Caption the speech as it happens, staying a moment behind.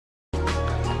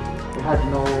had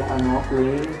no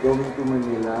plane going to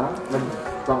Manila.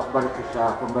 Nagbarko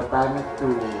siya from Batanes to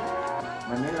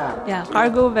Manila. Yeah,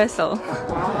 cargo vessel.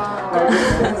 Cargo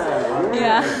vessel.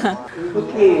 Yeah.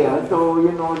 Okay, so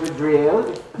you know the drill.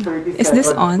 30 Is seconds this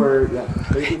on?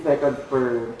 30 seconds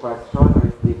per question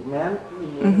or statement.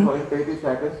 So in 30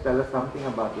 seconds, tell us something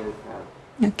about yourself.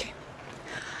 Okay.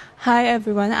 Hi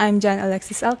everyone, I'm Jan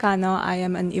Alexis Elcano. I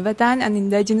am an Ivatan, an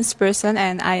indigenous person,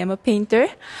 and I am a painter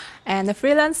and a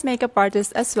freelance makeup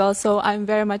artist as well, so I'm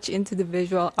very much into the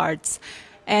visual arts.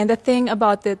 And the thing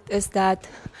about it is that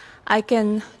I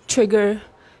can trigger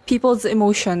people's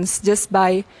emotions just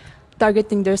by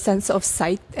targeting their sense of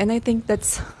sight, and I think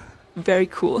that's very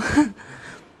cool.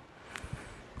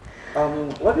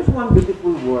 What is one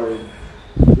beautiful word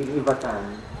in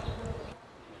Ivatan?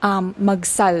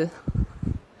 Magsal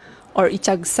or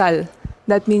ichagsal.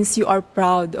 That means you are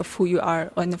proud of who you are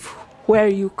and of where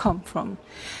you come from.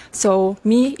 So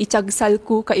me, ichagsal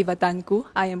ko ka Ivatan ko.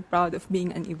 I am proud of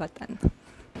being an Ivatan.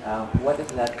 What is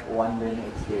that one learning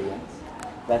experience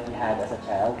that you had as a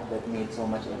child that made so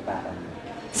much impact on you?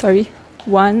 Sorry,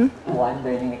 one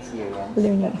Learning experience that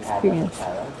you had as a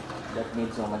child that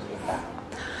made so much impact.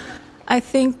 I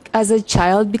think as a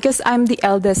child, because I'm the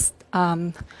eldest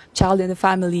child in the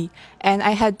family, and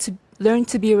I had to learn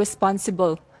to be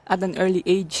responsible at an early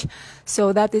age.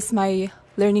 So that is my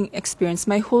learning experience.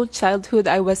 My whole childhood,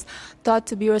 I was taught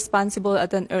to be responsible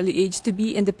at an early age, to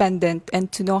be independent,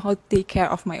 and to know how to take care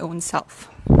of my own self.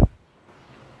 And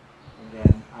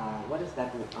then, what is that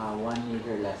one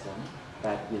major lesson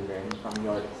that you learned from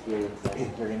your experiences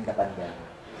during the pandemic?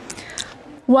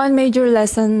 One major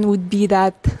lesson would be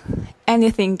that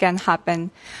anything can happen.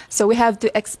 So we have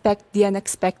to expect the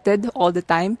unexpected all the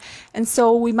time. And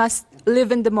so we must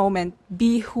live in the moment,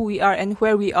 be who we are and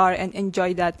where we are, and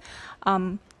enjoy that.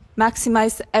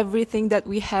 Maximize everything that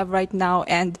we have right now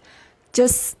and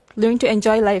just learn to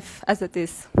enjoy life as it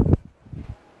is.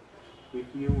 If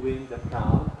you win the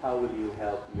crown, how will you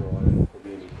help your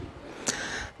community?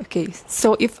 Okay,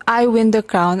 so if I win the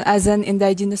crown as an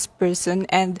indigenous person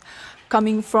and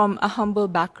coming from a humble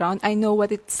background, I know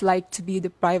what it's like to be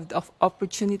deprived of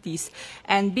opportunities.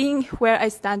 And being where I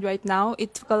stand right now,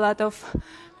 it took a lot of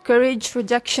courage,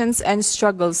 rejections, and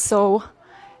struggles. So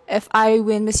if I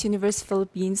win Miss Universe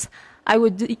Philippines, I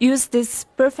would use this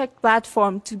perfect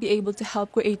platform to be able to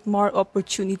help create more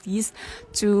opportunities,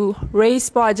 to raise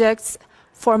projects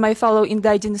for my fellow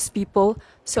indigenous people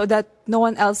so that no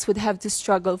one else would have to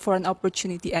struggle for an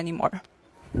opportunity anymore.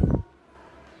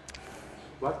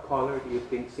 What color do you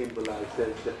think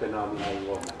symbolizes the phenomenal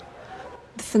woman?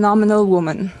 The phenomenal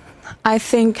woman. I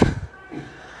think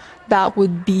that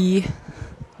would be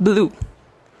blue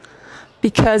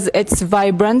because it's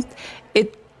vibrant.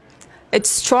 It's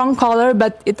strong color,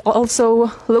 but it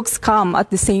also looks calm at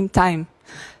the same time.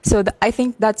 So I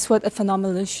think that's what a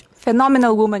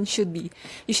phenomenal woman should be.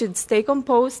 You should stay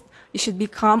composed. You should be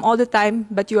calm all the time,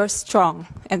 but you are strong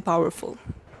and powerful.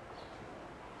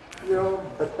 You know,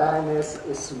 Batanes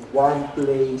is one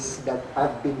place that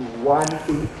I've been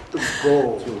wanting to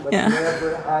go, but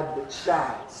never had the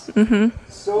chance.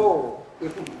 So,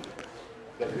 if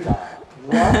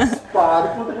one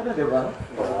spot,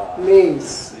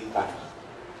 place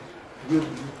you,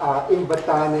 in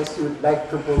Batanes you'd like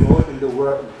to promote in the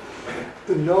world,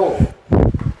 to know?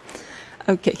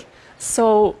 Okay,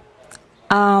 so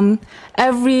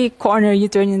every corner you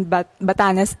turn in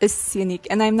Batanes is scenic,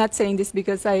 and I'm not saying this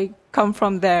because I come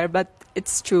from there, but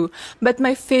it's true. But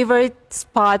my favorite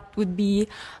spot would be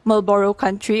Marlboro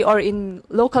Country, or in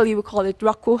locally we call it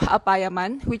Raku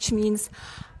Apayaman, which means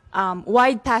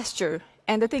wide pasture.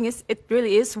 And the thing is, it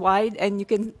really is wide, and you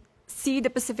can see the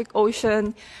Pacific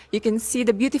Ocean, you can see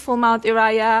the beautiful Mount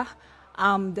Iraya,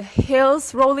 the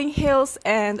hills, rolling hills,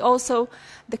 and also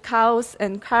the cows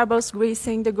and carabos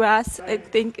grazing the grass. I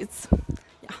think it's,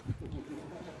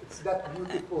 It's that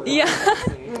beautiful. yeah.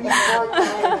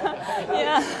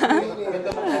 Yeah.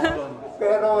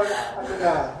 Pero, ano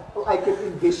na, I can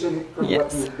envision it from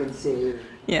what you've been saying.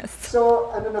 Yes. So,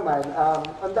 ano naman,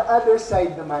 on the other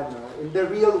side naman, no, in the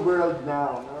real world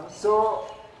now, no, so,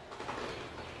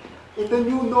 in the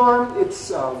new norm,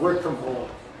 it's work from home.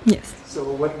 Yes. So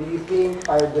what do you think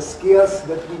are the skills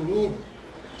that we need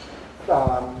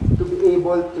to be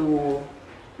able to,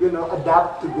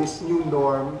 adapt to this new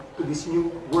norm, to this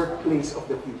new workplace of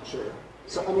the future?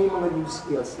 So ano yung mga new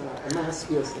skills na, mga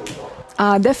skills na ito?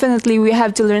 Definitely, we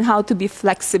have to learn how to be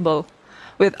flexible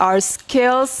with our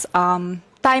skills,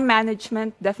 time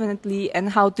management, definitely, and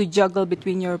how to juggle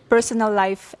between your personal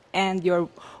life and your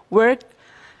work.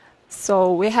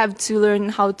 So we have to learn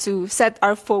how to set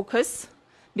our focus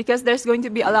because there's going to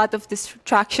be a lot of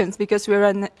distractions because we're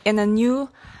in a new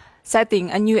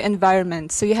setting, a new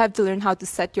environment. So you have to learn how to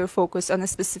set your focus on a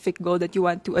specific goal that you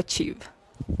want to achieve.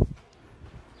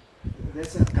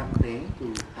 There's a campaign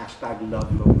to hashtag love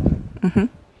local.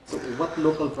 So what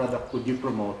local product could you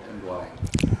promote and why?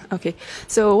 Okay,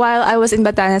 so while I was in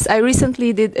Batanes, I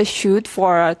recently did a shoot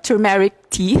for turmeric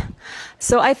tea.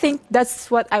 So I think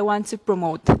that's what I want to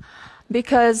promote.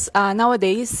 Because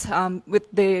nowadays, with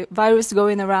the virus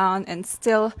going around and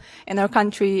still in our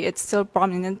country, it's still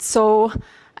prominent. So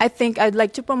I think I'd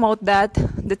like to promote that,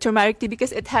 the turmeric tea,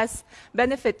 because it has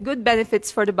good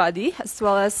benefits for the body, as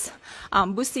well as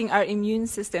boosting our immune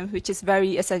system, which is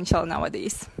very essential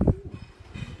nowadays.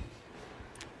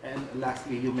 And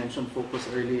lastly, you mentioned focus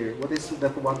earlier. What is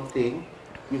that one thing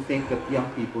you think that young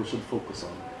people should focus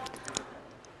on?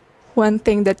 One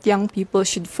thing that young people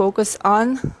should focus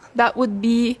on, that would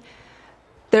be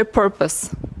their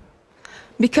purpose.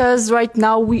 Because right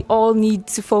now we all need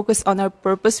to focus on our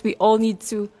purpose. We all need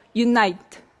to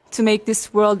unite to make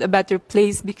this world a better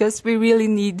place, because we really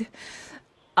need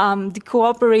the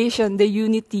cooperation, the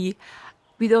unity.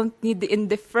 We don't need the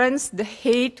indifference, the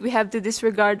hate. We have to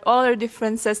disregard all our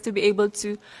differences to be able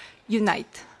to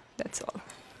unite. That's all.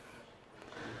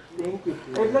 Thank you.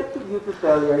 I'd like you to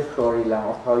tell your story lang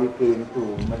of how you came to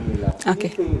Manila. Can Okay.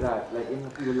 you say that, like in a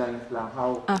few lines lang,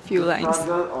 how A few the lines.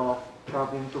 struggle of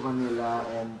traveling to Manila,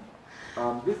 and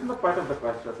this is not part of the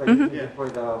questions. I just need it for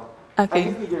the. Okay. I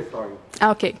just need your story.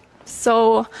 Okay,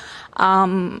 so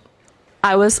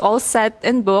I was all set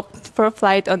and booked for a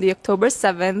flight on the October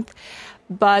 7th,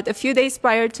 but a few days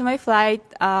prior to my flight,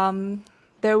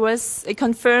 there was a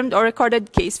confirmed or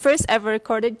recorded case, first ever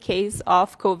recorded case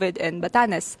of COVID in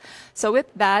Batanes. So with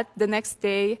that, the next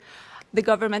day, the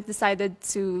government decided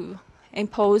to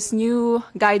impose new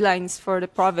guidelines for the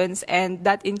province, and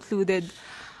that included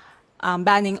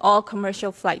banning all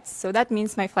commercial flights. So that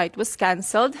means my flight was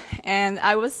canceled, and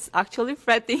I was actually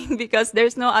fretting because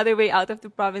there's no other way out of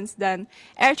the province than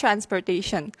air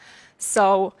transportation.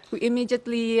 So we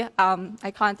immediately,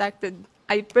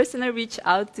 I personally reached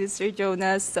out to Sir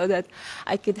Jonas so that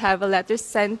I could have a letter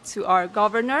sent to our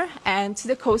governor and to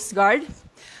the Coast Guard,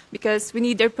 because we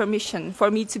need their permission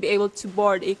for me to be able to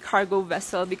board a cargo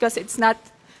vessel, because it's not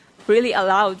really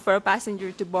allowed for a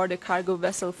passenger to board a cargo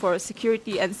vessel for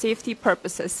security and safety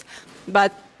purposes.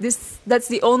 But that's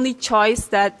the only choice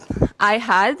that I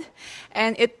had,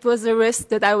 and it was a risk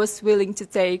that I was willing to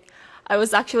take. I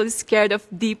was actually scared of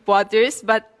deep waters,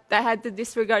 but I had to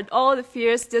disregard all the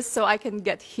fears just so I can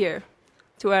get here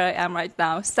to where I am right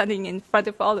now, standing in front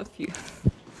of all of you.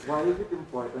 Why is it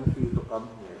important for you to come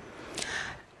here?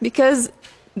 Because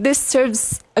this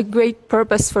serves a great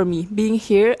purpose for me, being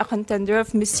here, a contender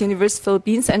of Miss Universe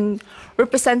Philippines and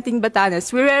representing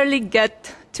Batanes. We rarely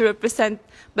get to represent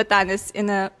Batanes in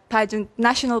a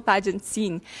national pageant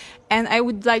scene. And I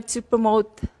would like to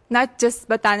promote not just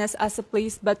Batanes as a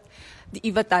place, but the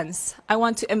Ivatans. I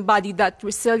want to embody that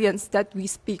resilience that we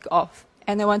speak of.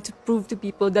 And I want to prove to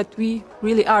people that we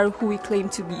really are who we claim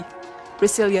to be,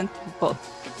 resilient people.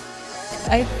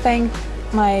 I thank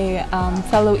my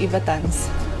fellow Ivatans.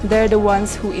 They're the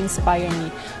ones who inspire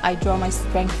me. I draw my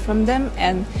strength from them,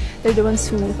 and they're the ones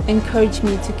who encourage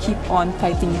me to keep on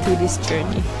fighting through this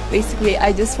journey. Basically,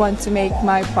 I just want to make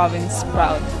my province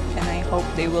proud, and I hope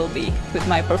they will be with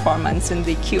my performance in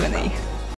the Q&A.